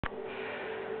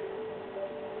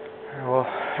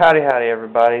Howdy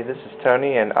everybody, this is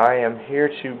Tony and I am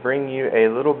here to bring you a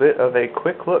little bit of a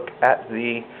quick look at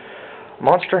the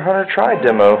Monster Hunter Tri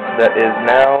demo that is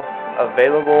now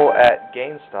available at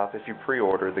GameStop if you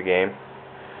pre-order the game.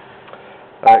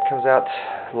 It comes out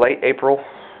late April.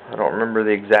 I don't remember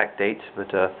the exact date, but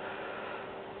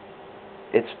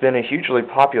it's been a hugely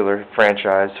popular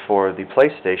franchise for the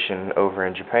PlayStation over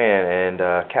in Japan, and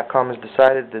Capcom has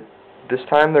decided that this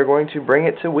time they're going to bring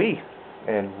it to Wii,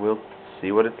 and we'll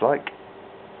see what it's like.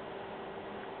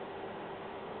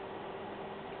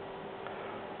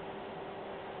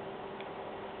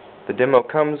 The demo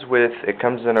comes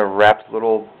in a wrapped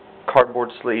little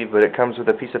cardboard sleeve, but it comes with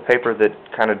a piece of paper that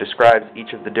kind of describes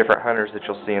each of the different hunters that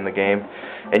you'll see in the game.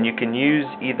 And you can use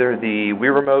either the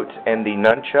Wii Remote and the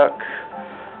Nunchuck,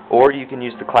 or you can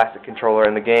use the classic controller,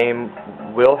 and the game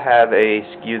will have a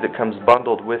SKU that comes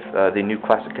bundled with the new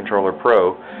Classic Controller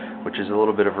Pro, which is a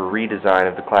little bit of a redesign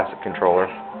of the classic controller.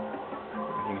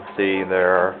 You can see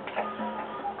there are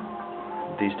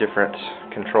these different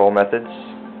control methods.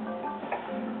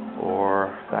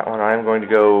 Or that one, I am going to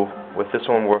go with this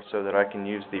one more so that I can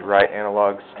use the right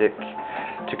analog stick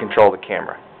to control the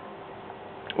camera,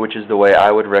 which is the way I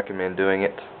would recommend doing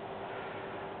it.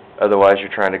 Otherwise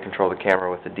you're trying to control the camera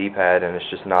with the D-pad and it's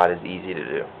just not as easy to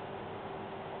do.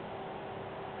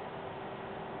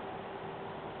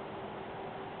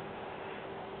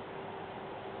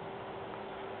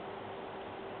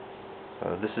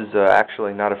 This is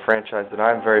actually not a franchise that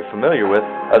I'm very familiar with,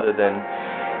 other than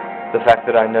the fact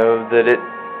that I know that it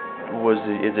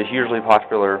is a hugely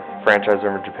popular franchise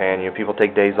over in Japan. You know, people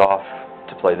take days off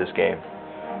to play this game,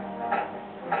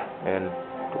 and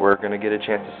we're going to get a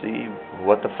chance to see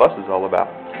what the fuss is all about.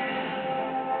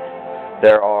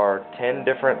 There are 10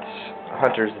 different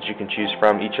hunters that you can choose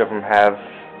from. Each of them have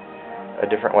a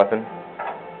different weapon.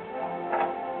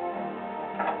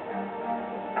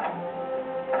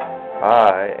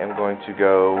 I am going to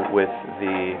go with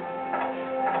the...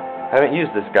 I haven't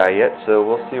used this guy yet, so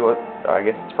we'll see what... I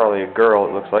guess it's probably a girl,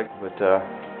 it looks like, but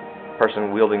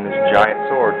person wielding this giant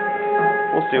sword.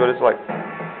 We'll see what it's like.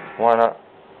 Why not?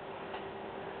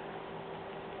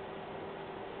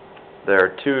 There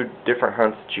are two different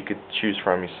hunts that you could choose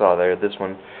from. You saw there. This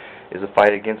one is a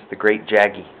fight against the Great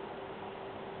Jaggy,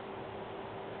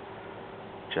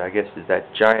 which I guess is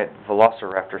that giant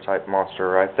velociraptor type monster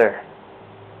right there.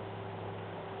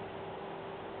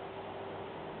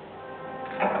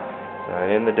 And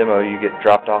in the demo you get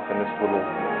dropped off in this little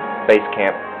base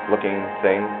camp looking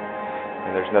thing,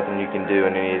 and there's nothing you can do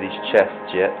in any of these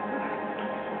chests yet.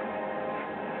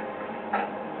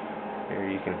 Here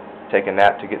you can take a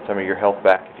nap to get some of your health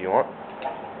back if you want.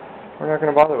 We're not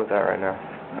going to bother with that right now.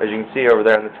 As you can see over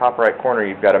there in the top right corner,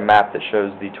 you've got a map that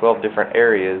shows the 12 different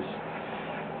areas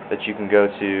that you can go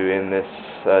to in this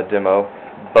demo.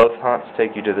 Both hunts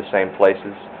take you to the same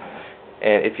places.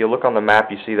 And if you look on the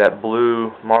map, you see that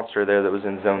blue monster there that was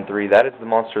in Zone 3. That is the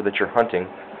monster that you're hunting.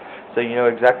 So you know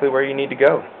exactly where you need to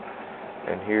go.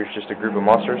 And here's just a group of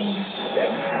monsters.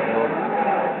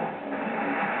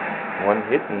 One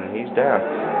hit and he's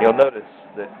down. You'll notice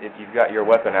that if you've got your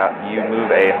weapon out, you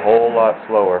move a whole lot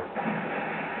slower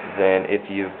than if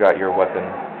you've got your weapon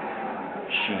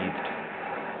sheathed.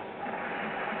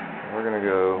 We're going to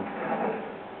go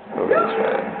over this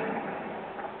way.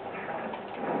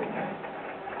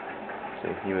 See,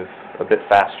 you move a bit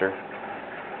faster.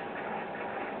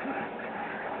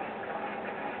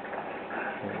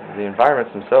 The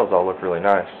environments themselves all look really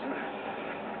nice.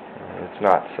 It's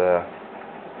not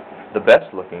the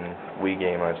best looking Wii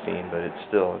game I've seen, but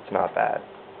it's not bad.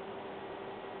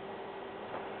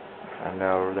 I'm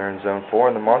now over there in Zone 4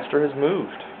 and the monster has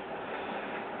moved.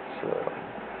 So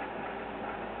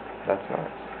that's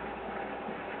nice.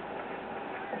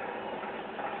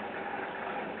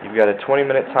 You've got a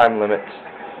 20-minute time limit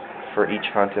for each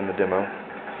hunt in the demo.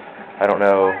 I don't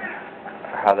know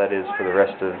how that is for the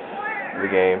rest of the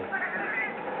game.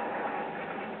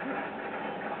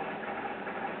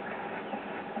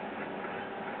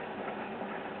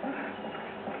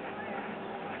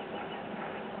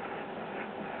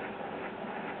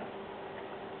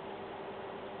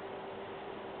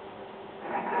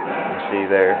 You see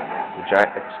there the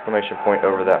giant exclamation point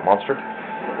over that monster.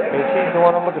 Means he's the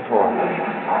one I'm looking for.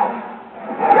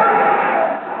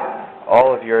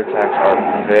 All of your attacks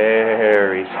are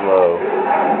very slow.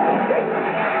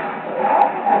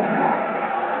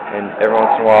 And every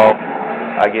once in a while,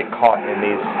 I get caught in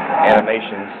these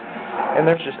animations, and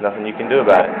there's just nothing you can do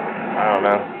about it. I don't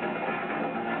know.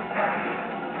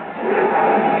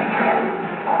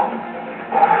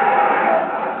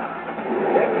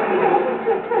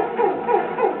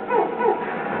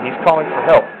 he's calling for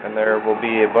help, and there will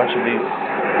be a bunch of these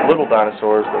little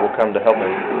dinosaurs that will come to help him.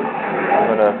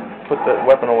 I'm going to put that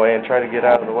weapon away and try to get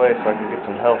out of the way so I can get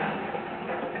some health.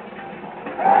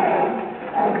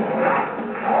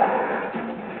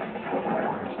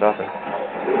 Stop and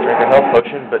drink a health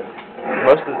potion, but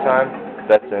most of the time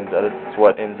that's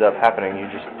what ends up happening.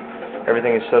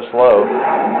 Everything is so slow,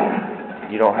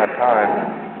 you don't have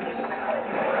time.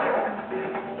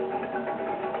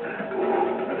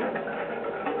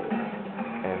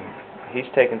 He's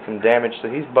taking some damage, so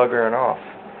he's buggering off.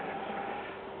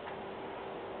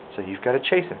 So you've got to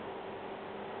chase him.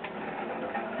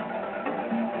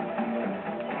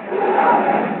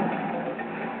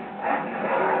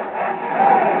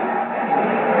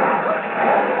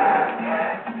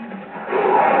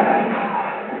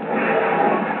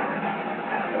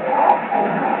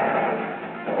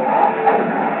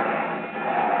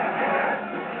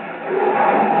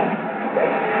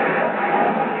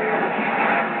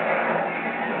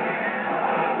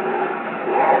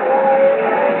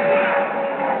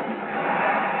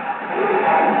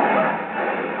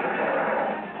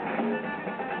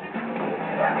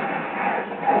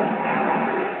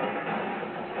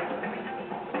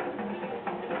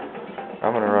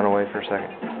 I'm going to run away for a second.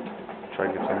 Try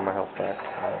to get some of my health back.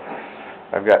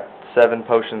 I've got 7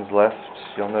 potions left.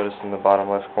 You'll notice in the bottom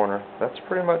left corner. That's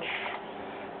pretty much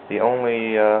the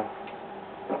only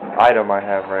item I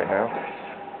have right now.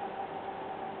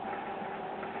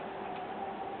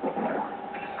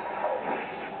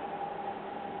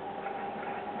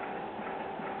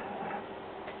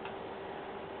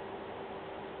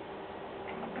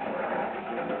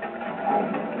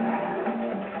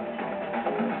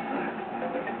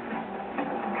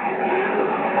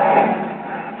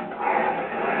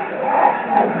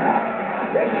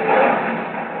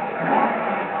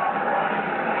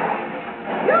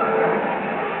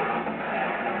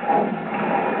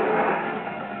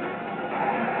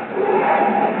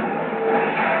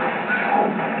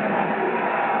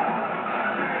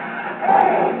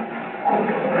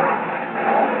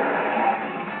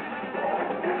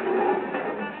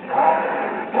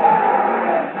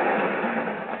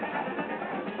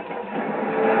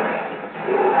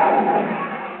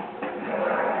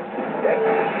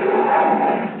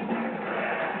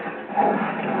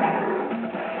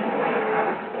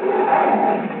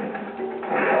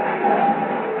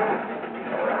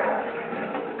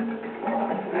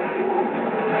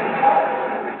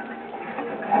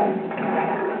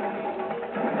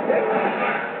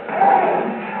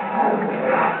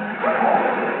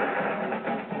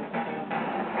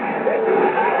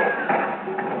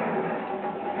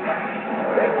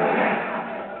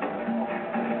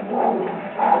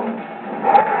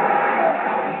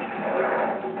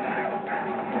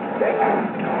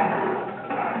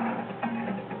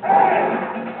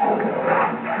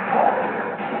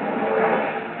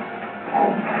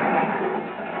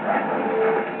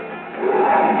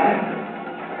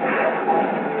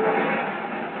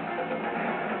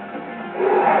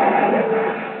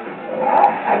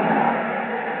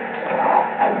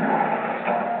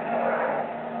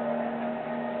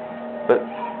 But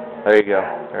there you go.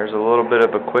 There's a little bit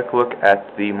of a quick look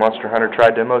at the Monster Hunter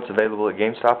Tri demo. It's available at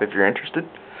GameStop if you're interested.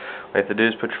 What you have to do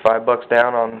is put your $5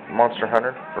 down on Monster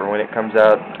Hunter for when it comes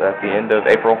out at the end of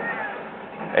April,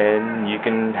 and you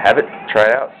can have it, try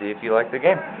it out, see if you like the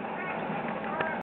game.